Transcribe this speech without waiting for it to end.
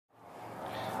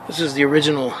This is the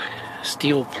original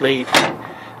steel plate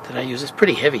that I use. It's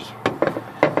pretty heavy,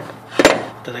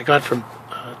 that I got from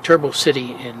Turbo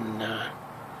City in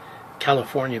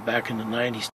California back in the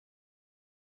 90s.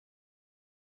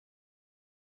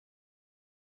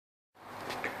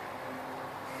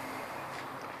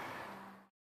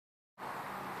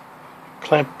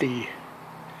 Clamped the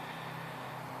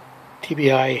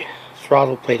TBI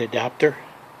throttle plate adapter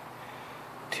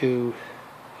to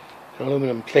an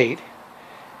aluminum plate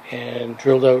and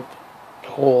drilled out the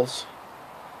holes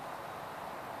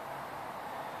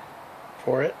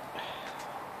for it,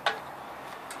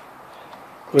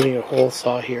 including a hole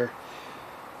saw here,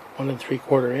 1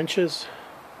 3/4 inches.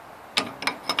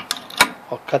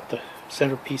 I'll cut the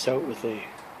centerpiece out with a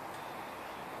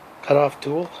cut-off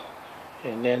tool,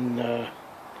 and then in the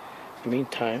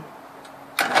meantime,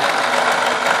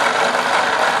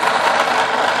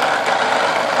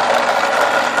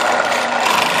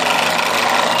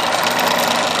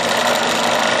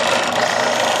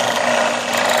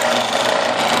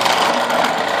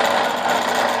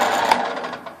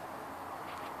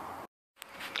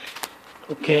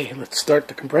 okay, let's start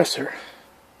the compressor.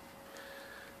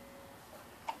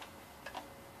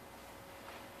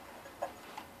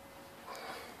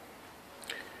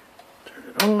 Turn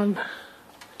it on.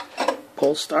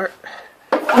 Pull start.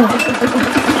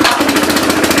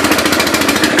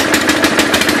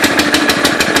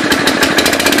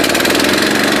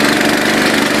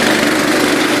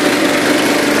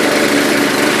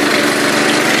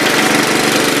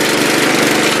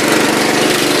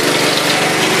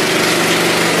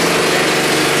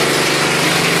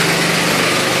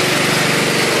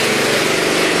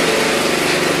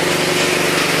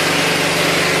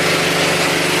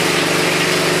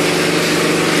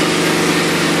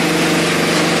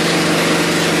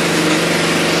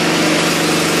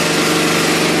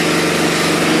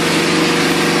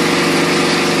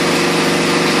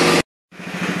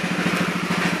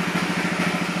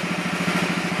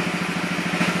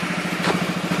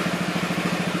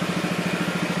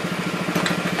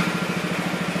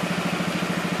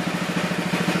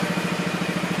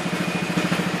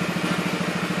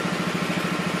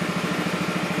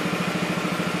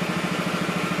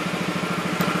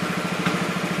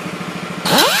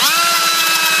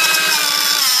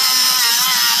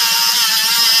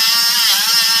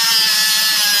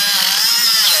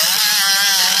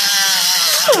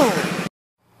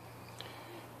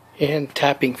 And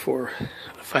tapping for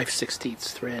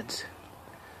 5/16 threads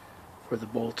for the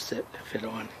bolts that fit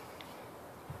on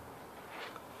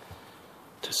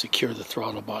to secure the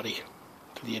throttle body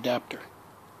to the adapter.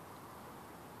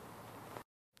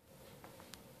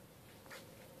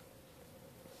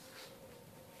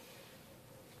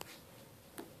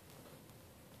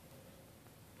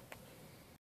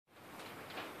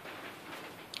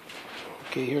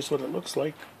 Okay, here's what it looks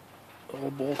like,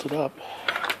 all bolted up.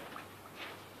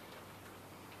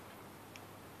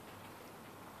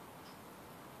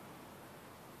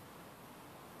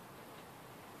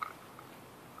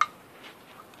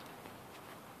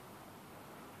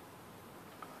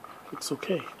 Looks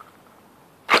okay.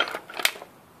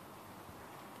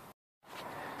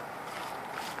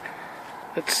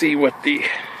 Let's see what the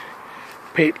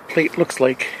plate looks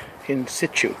like in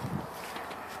situ.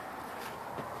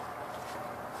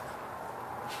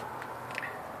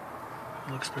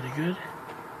 Looks pretty good.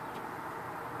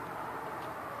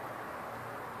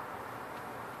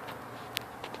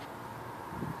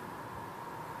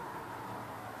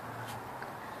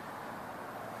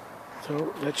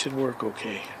 So that should work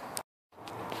okay.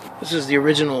 This is the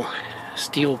original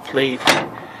steel plate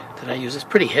that I use. It's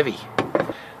pretty heavy,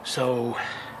 so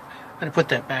I'm going to put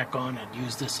that back on and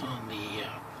use this on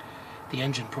the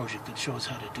engine project that shows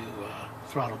how to do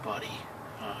throttle body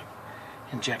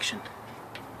injection.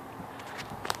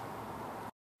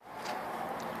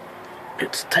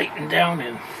 It's tightened down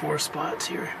in 4 spots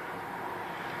here.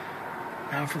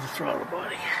 Now for the throttle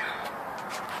body.